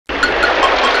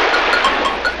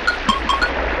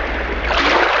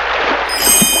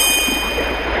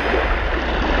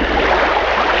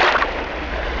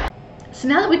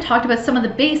talked about some of the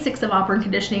basics of operant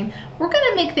conditioning, we're going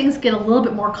to make things get a little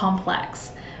bit more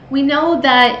complex. We know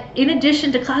that in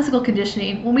addition to classical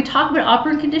conditioning, when we talk about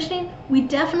operant conditioning, we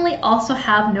definitely also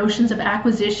have notions of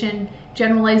acquisition,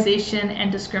 generalization,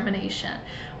 and discrimination.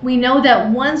 We know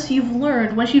that once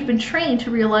you've been trained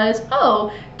to realize,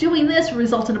 oh, doing this will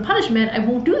result in a punishment, I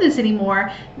won't do this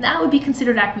anymore, that would be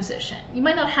considered acquisition. You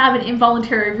might not have an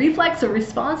involuntary reflex or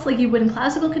response like you would in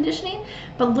classical conditioning,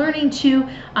 but learning to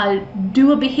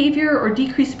do a behavior or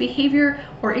decrease behavior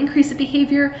or increase a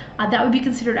behavior, that would be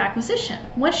considered acquisition.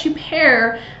 Once you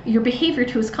pair your behavior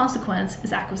to its consequence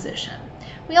is acquisition.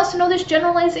 We also know there's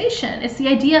generalization. It's the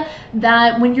idea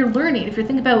that when you're learning, if you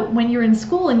think about when you're in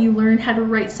school and you learn how to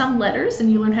write some letters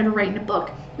and you learn how to write in a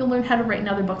book, you'll learn how to write in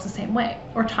other books the same way.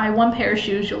 Or tie one pair of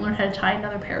shoes, you'll learn how to tie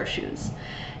another pair of shoes.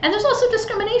 And there's also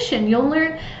discrimination. You'll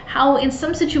learn how in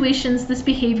some situations this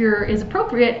behavior is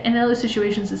appropriate and in other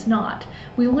situations it's not.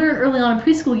 We learn early on in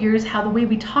preschool years how the way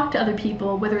we talk to other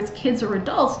people, whether it's kids or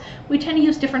adults, we tend to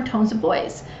use different tones of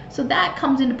voice. So that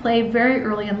comes into play very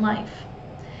early in life.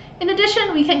 In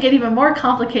addition, we can get even more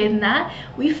complicated than that.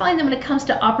 We find that when it comes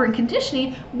to operant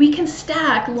conditioning, we can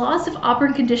stack lots of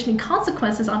operant conditioning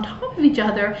consequences on top of each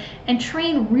other and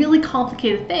train really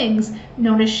complicated things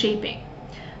known as shaping.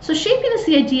 So shaping is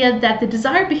the idea that the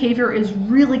desired behavior is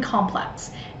really complex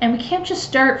and we can't just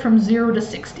start from 0 to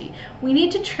 60. We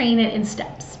need to train it in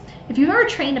steps. If you've ever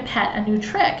trained a pet a new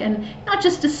trick, and not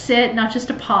just to sit, not just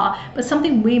to paw, but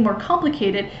something way more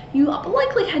complicated, you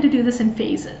likely had to do this in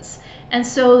phases. And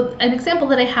so an example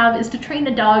that I have is to train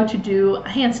a dog to do a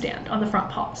handstand on the front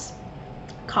paws.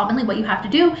 Commonly what you have to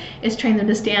do is train them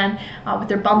to stand with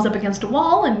their bums up against a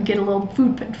wall and get a little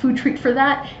food treat for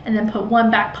that, and then put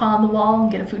one back paw on the wall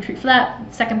and get a food treat for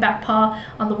that, second back paw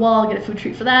on the wall, get a food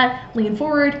treat for that, lean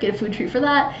forward, get a food treat for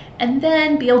that, and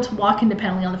then be able to walk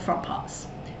independently on the front paws.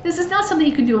 This is not something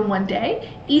you can do in one day.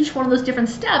 Each one of those different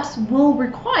steps will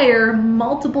require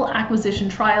multiple acquisition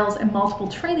trials and multiple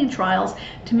training trials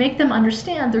to make them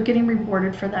understand they're getting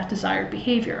rewarded for that desired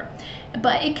behavior.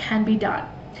 But it can be done.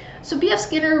 So B.F.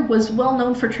 Skinner was well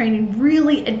known for training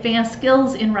really advanced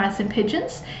skills in rats and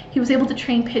pigeons. He was able to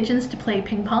train pigeons to play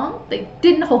ping pong. They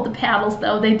didn't hold the paddles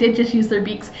though, they did just use their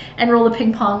beaks and roll the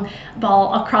ping pong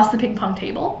ball across the ping pong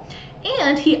table.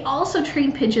 And he also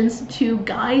trained pigeons to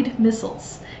guide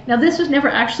missiles. Now this was never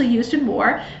actually used in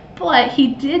war, but he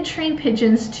did train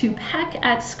pigeons to peck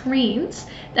at screens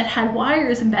that had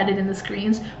wires embedded in the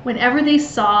screens whenever they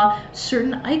saw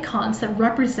certain icons that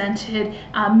represented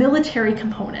military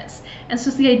components. And so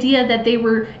it's the idea that they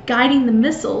were guiding the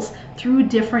missiles through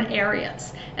different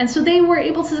areas. And so they were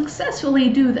able to successfully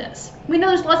do this. We know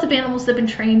there's lots of animals that have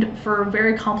been trained for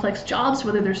very complex jobs,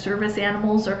 whether they're service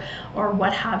animals or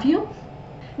what have you.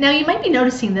 Now you might be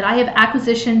noticing that I have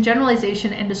acquisition,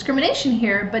 generalization, and discrimination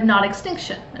here, but not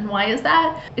extinction. And why is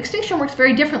that? Extinction works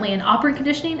very differently in operant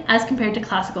conditioning as compared to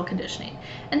classical conditioning.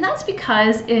 And that's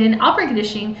because in operant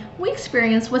conditioning, we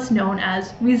experience what's known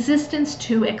as resistance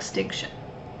to extinction.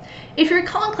 If you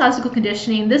recall in classical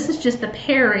conditioning, this is just the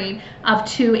pairing of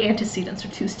two antecedents or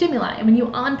two stimuli. And when you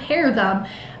unpair them,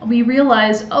 we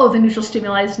realize, oh, the neutral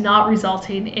stimuli is not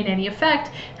resulting in any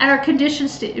effect, and our conditioned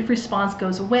response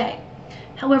goes away.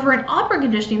 However, in operant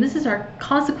conditioning, this is our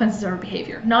consequences of our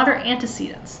behavior, not our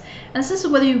antecedents. And this is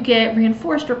whether you get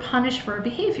reinforced or punished for a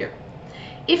behavior.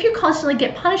 If you constantly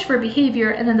get punished for a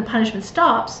behavior and then the punishment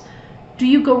stops, do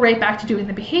you go right back to doing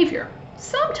the behavior?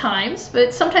 Sometimes,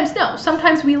 but sometimes no.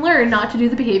 Sometimes we learn not to do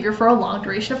the behavior for a long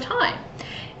duration of time.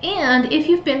 And if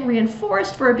you've been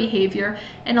reinforced for a behavior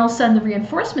and all of a sudden the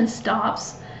reinforcement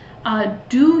stops,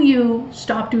 do you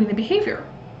stop doing the behavior?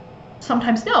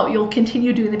 Sometimes no, you'll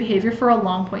continue doing the behavior for a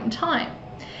long point in time.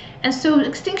 And so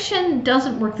extinction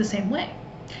doesn't work the same way.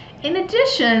 In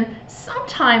addition,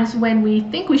 sometimes when we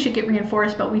think we should get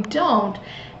reinforced but we don't,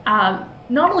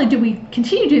 not only do we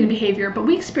continue doing the behavior, but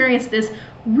we experience this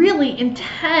really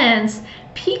intense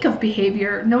peak of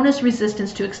behavior known as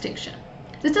resistance to extinction.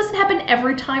 This doesn't happen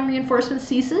every time reinforcement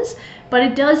ceases, but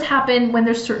it does happen when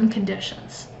there's certain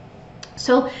conditions.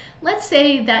 So let's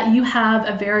say that you have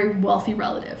a very wealthy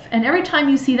relative, and every time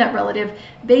you see that relative,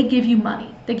 they give you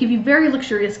money. They give you very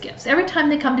luxurious gifts. Every time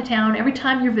they come to town, every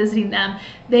time you're visiting them,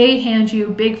 they hand you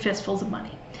big fistfuls of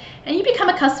money. And you become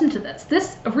accustomed to this.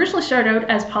 This originally started out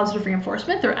as positive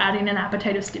reinforcement. They're adding an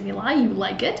appetitive stimuli. You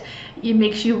like it. It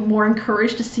makes you more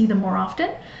encouraged to see them more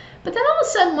often. But then all of a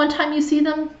sudden, one time you see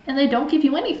them and they don't give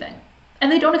you anything.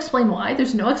 And they don't explain why.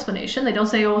 There's no explanation. They don't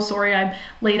say, oh, sorry, I'm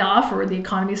laid off or the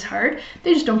economy's hard.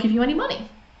 They just don't give you any money.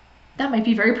 That might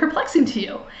be very perplexing to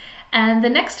you. And the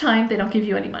next time, they don't give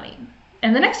you any money.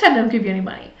 And the next time they don't give you any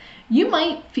money. You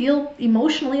might feel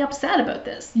emotionally upset about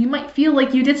this. You might feel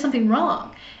like you did something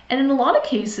wrong. And in a lot of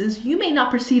cases, you may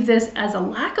not perceive this as a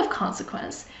lack of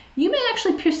consequence. You may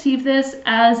actually perceive this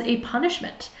as a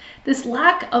punishment. This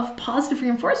lack of positive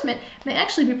reinforcement may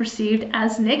actually be perceived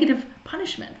as negative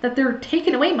punishment, that they're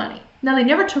taking away money. Now, they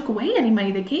never took away any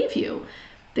money they gave you.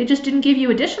 They just didn't give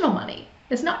you additional money.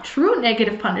 It's not true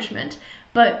negative punishment,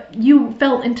 but you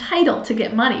felt entitled to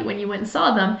get money when you went and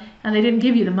saw them, and they didn't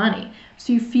give you the money.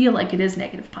 So you feel like it is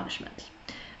negative punishment.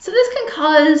 So this can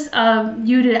cause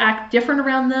you to act different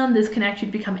around them. This can actually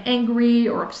become angry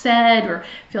or upset or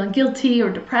feeling guilty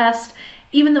or depressed,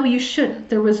 even though you shouldn't.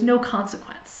 There was no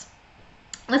consequence.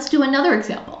 Let's do another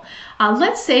example.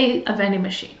 Let's say a vending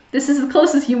machine. This is the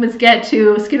closest humans get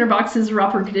to Skinner boxes or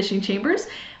operant conditioning chambers.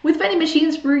 With vending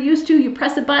machines, we're used to, you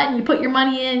press a button, you put your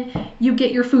money in, you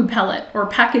get your food pellet or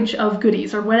package of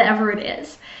goodies or whatever it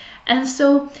is. And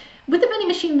so with the vending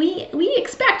machine, we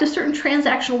expect a certain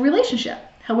transactional relationship.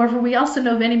 However, we also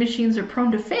know vending machines are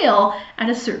prone to fail at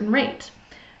a certain rate.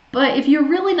 But if you're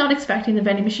really not expecting the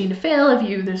vending machine to fail,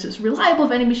 if there's this reliable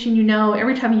vending machine, you know,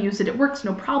 every time you use it, it works,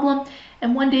 no problem.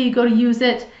 And one day you go to use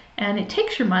it and it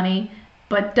takes your money,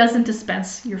 but doesn't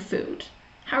dispense your food.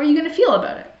 How are you going to feel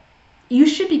about it? You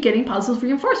should be getting positive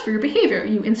reinforcement for your behavior.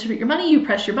 You insert your money, you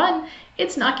press your button.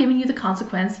 It's not giving you the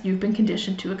consequence you've been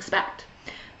conditioned to expect.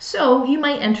 So you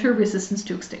might enter resistance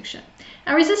to extinction.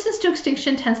 Now, resistance to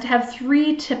extinction tends to have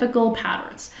three typical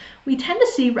patterns. We tend to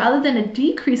see, rather than a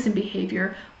decrease in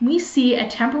behavior, we see a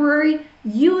temporary,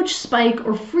 huge spike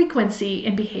or frequency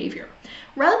in behavior.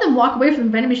 Rather than walk away from the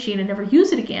vending machine and never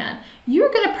use it again,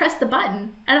 you're going to press the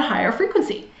button at a higher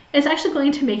frequency. It's actually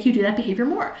going to make you do that behavior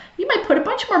more. You might put a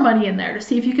bunch more money in there to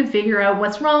see if you can figure out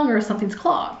what's wrong or if something's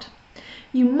clogged.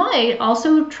 You might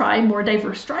also try more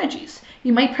diverse strategies.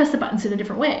 You might press the buttons in a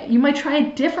different way. You might try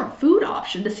a different food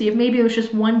option to see if maybe it was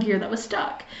just one gear that was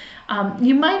stuck.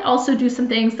 You might also do some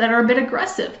things that are a bit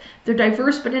aggressive. They're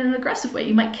diverse, but in an aggressive way.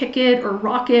 You might kick it or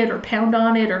rock it or pound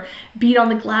on it or beat on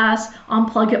the glass,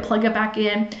 unplug it, plug it back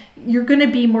in. You're going to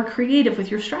be more creative with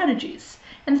your strategies.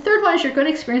 And the third one is you're going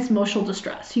to experience emotional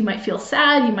distress. You might feel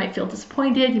sad, you might feel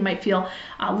disappointed, you might feel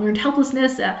learned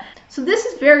helplessness. So this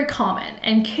is very common,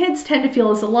 and kids tend to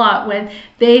feel this a lot when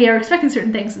they are expecting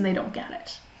certain things and they don't get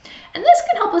it. And this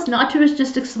can help us not to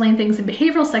just explain things in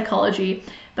behavioral psychology,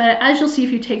 but as you'll see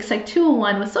if you take Psych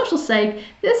 201 with social psych,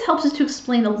 this helps us to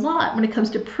explain a lot when it comes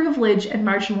to privilege and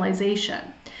marginalization.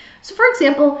 So for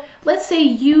example, let's say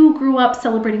you grew up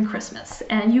celebrating Christmas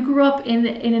and you grew up in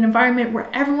an environment where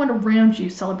everyone around you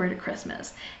celebrated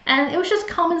Christmas. And it was just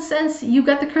common sense, you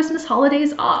got the Christmas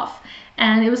holidays off.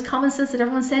 And it was common sense that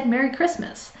everyone said Merry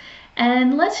Christmas.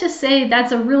 And let's just say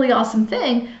that's a really awesome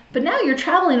thing, but now you're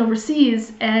traveling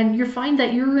overseas and you find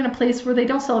that you're in a place where they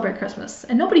don't celebrate Christmas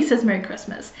and nobody says Merry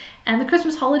Christmas. And the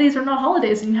Christmas holidays are not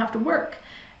holidays and you have to work.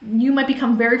 You might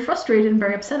become very frustrated and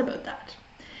very upset about that.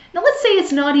 Now let's say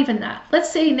it's not even that.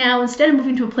 Let's say now instead of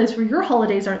moving to a place where your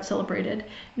holidays aren't celebrated,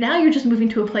 now you're just moving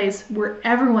to a place where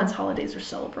everyone's holidays are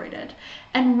celebrated.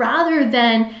 And rather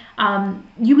than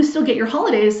you would still get your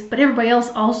holidays, but everybody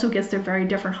else also gets their very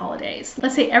different holidays.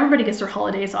 Let's say everybody gets their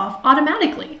holidays off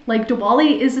automatically, like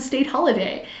Diwali is a state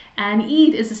holiday, and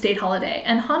Eid is a state holiday,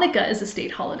 and Hanukkah is a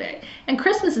state holiday, and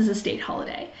Christmas is a state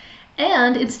holiday.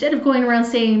 And instead of going around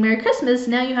saying Merry Christmas,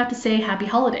 now you have to say Happy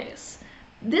Holidays.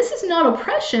 This is not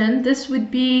oppression. This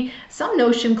would be some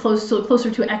notion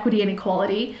closer to equity and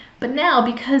equality. But now,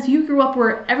 because you grew up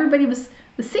where everybody was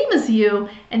the same as you,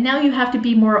 and now you have to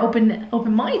be more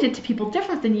open-minded to people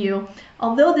different than you,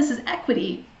 although this is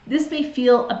equity, this may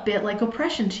feel a bit like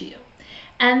oppression to you.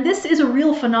 And this is a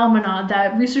real phenomenon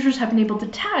that researchers have been able to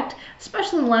detect,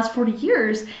 especially in the last 40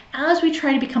 years. As we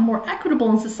try to become more equitable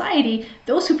in society,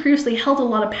 those who previously held a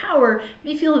lot of power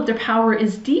may feel that their power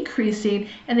is decreasing,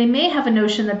 and they may have a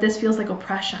notion that this feels like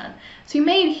oppression. So you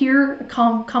may hear a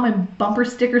common bumper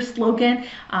sticker slogan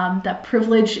that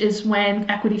privilege is when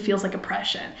equity feels like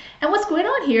oppression. And what's going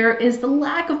on here is the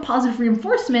lack of positive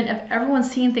reinforcement of everyone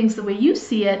seeing things the way you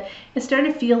see it is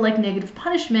starting to feel like negative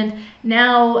punishment.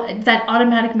 Now that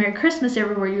automatic Merry Christmas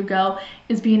everywhere you go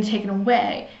is being taken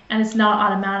away, and it's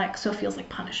not automatic, so it feels like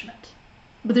punishment.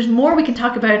 But there's more we can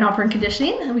talk about in operant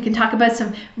conditioning, and we can talk about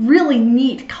some really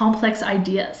neat, complex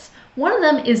ideas. One of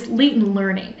them is latent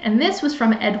learning, and this was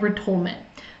from Edward Tolman.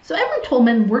 So Edward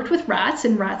Tolman worked with rats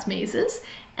in rats' mazes,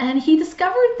 and he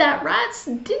discovered that rats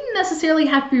didn't necessarily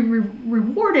have to be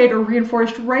rewarded or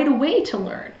reinforced right away to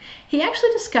learn. He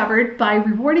actually discovered by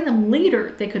rewarding them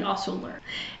later, they could also learn.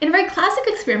 In a very classic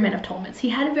experiment of Tolman's, he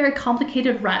had a very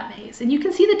complicated rat maze, and you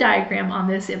can see the diagram on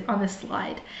this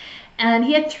slide. And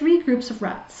he had three groups of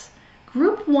rats.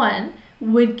 Group 1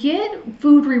 would get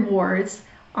food rewards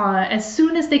as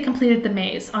soon as they completed the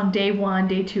maze on day 1,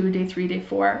 day 2, day 3, day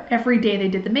 4. Every day they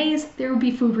did the maze, there would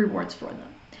be food rewards for them.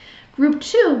 Group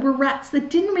 2 were rats that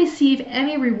didn't receive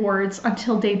any rewards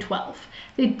until day 12.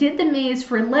 They did the maze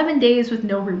for 11 days with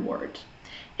no reward.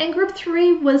 And group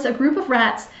 3 was a group of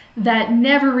rats that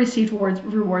never received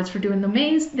rewards for doing the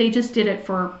maze. They just did it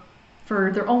for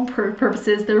their own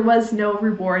purposes. There was no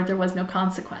reward, there was no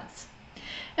consequence.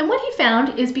 And what he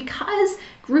found is because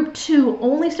group 2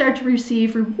 only started to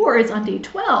receive rewards on day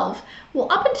 12,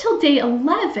 well, up until day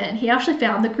 11, he actually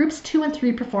found that groups 2 and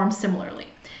 3 performed similarly.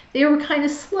 They were kind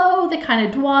of slow, they kind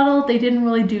of dawdled, they didn't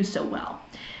really do so well.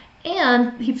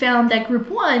 And he found that group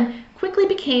 1 quickly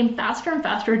became faster and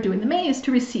faster at doing the maze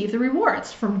to receive the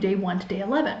rewards from day 1 to day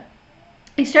 11.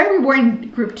 He started rewarding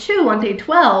group 2 on day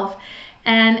 12,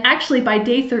 and actually by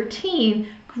day 13,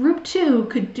 group 2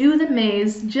 could do the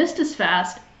maze just as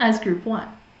fast as group 1.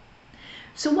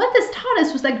 So what this taught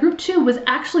us was that group 2 was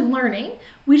actually learning.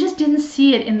 We just didn't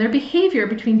see it in their behavior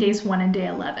between days 1 and day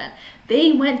 11.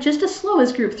 They went just as slow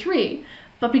as group 3,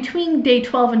 but between day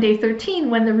 12 and day 13,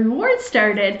 when the rewards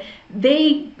started,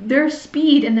 their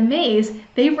speed in the maze,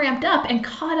 they ramped up and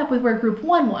caught up with where group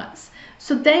 1 was.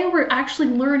 So they were actually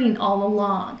learning all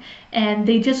along, and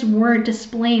they just weren't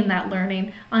displaying that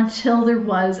learning until there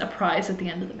was a prize at the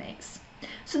end of the maze.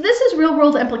 So this is real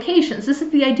world implications. This is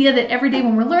the idea that every day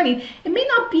when we're learning, it may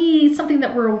not be something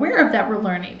that we're aware of that we're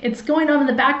learning. It's going on in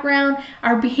the background.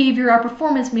 Our behavior, our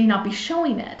performance may not be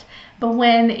showing it. But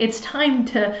when it's time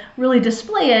to really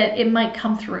display it, it might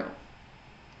come through.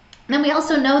 And we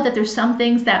also know that there's some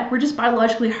things that we're just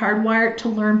biologically hardwired to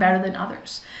learn better than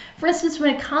others. For instance,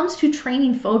 when it comes to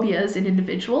training phobias in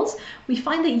individuals, we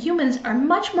find that humans are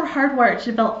much more hardwired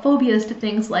to develop phobias to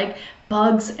things like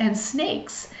bugs and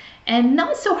snakes, and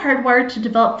not so hardwired to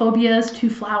develop phobias to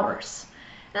flowers.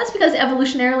 And that's because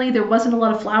evolutionarily there wasn't a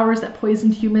lot of flowers that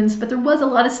poisoned humans, but there was a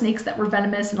lot of snakes that were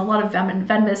venomous and a lot of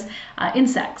venomous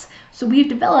insects. So we've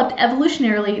developed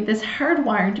evolutionarily this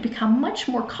hardwiring to become much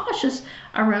more cautious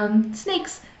around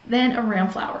snakes than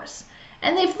around flowers.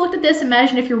 And they've looked at this.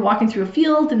 Imagine if you're walking through a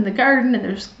field in the garden and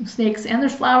there's snakes and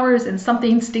there's flowers and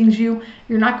something stings you,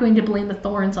 you're not going to blame the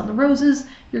thorns on the roses,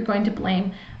 you're going to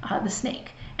blame the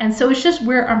snake. And so it's just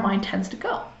where our mind tends to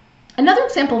go. Another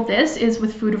example of this is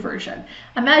with food aversion.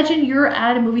 Imagine you're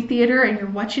at a movie theater and you're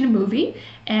watching a movie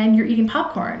and you're eating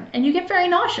popcorn and you get very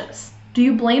nauseous. Do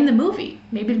you blame the movie?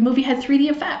 Maybe the movie had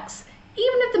 3D effects.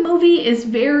 Even if the movie is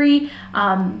very,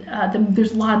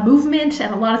 there's a lot of movement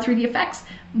and a lot of 3D effects,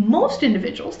 most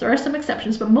individuals, there are some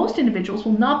exceptions, but most individuals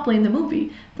will not blame the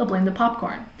movie, they'll blame the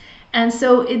popcorn. And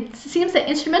so it seems that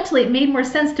instrumentally it made more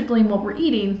sense to blame what we're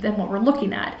eating than what we're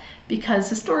looking at, because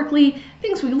historically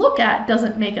things we look at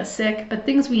doesn't make us sick, but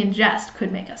things we ingest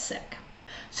could make us sick.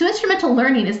 So instrumental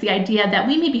learning is the idea that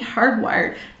we may be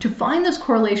hardwired to find those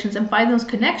correlations and find those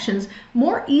connections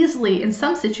more easily in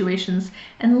some situations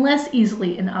and less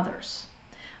easily in others.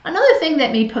 Another thing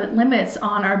that may put limits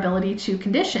on our ability to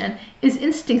condition is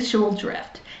instinctual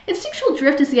drift. Instinctual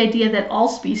drift is the idea that all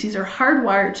species are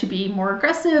hardwired to be more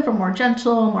aggressive or more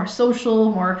gentle, more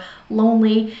social, more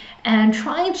lonely, and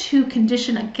trying to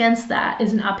condition against that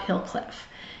is an uphill cliff.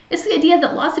 It's the idea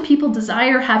that lots of people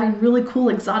desire having really cool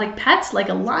exotic pets like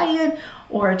a lion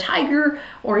or a tiger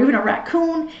or even a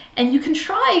raccoon, and you can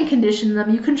try and condition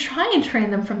them, you can try and train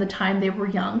them from the time they were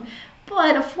young,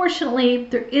 but unfortunately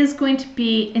there is going to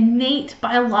be innate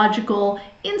biological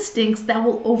instincts that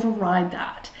will override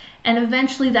that, and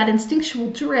eventually that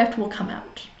instinctual drift will come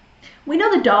out. We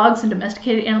know that dogs and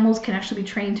domesticated animals can actually be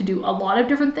trained to do a lot of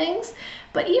different things,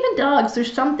 but even dogs,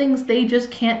 there's some things they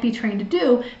just can't be trained to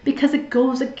do because it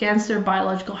goes against their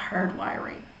biological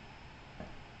hardwiring.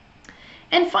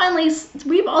 And finally,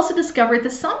 we've also discovered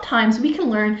that sometimes we can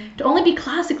learn to only be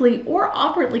classically or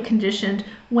operantly conditioned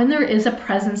when there is a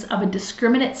presence of a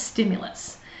discriminate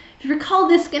stimulus. If you recall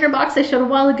this Skinner box I showed a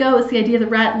while ago, it's the idea the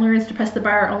rat learns to press the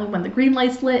bar only when the green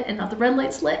light's lit and not the red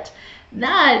light's lit.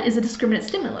 That is a discriminate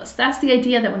stimulus. That's the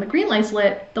idea that when the green light's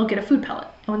lit, they'll get a food pellet.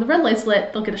 And when the red light's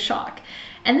lit, they'll get a shock.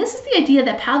 And this is the idea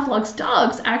that Pavlov's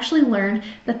dogs actually learned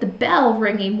that the bell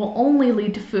ringing will only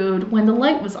lead to food when the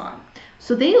light was on.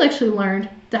 So they actually learned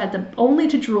that only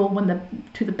to drool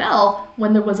to the bell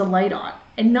when there was a light on,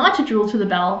 and not to drool to the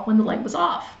bell when the light was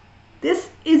off. This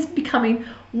is becoming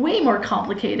way more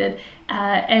complicated,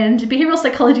 and behavioral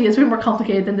psychology is way more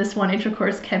complicated than this one intro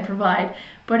course can provide,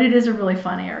 but it is a really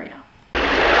fun area.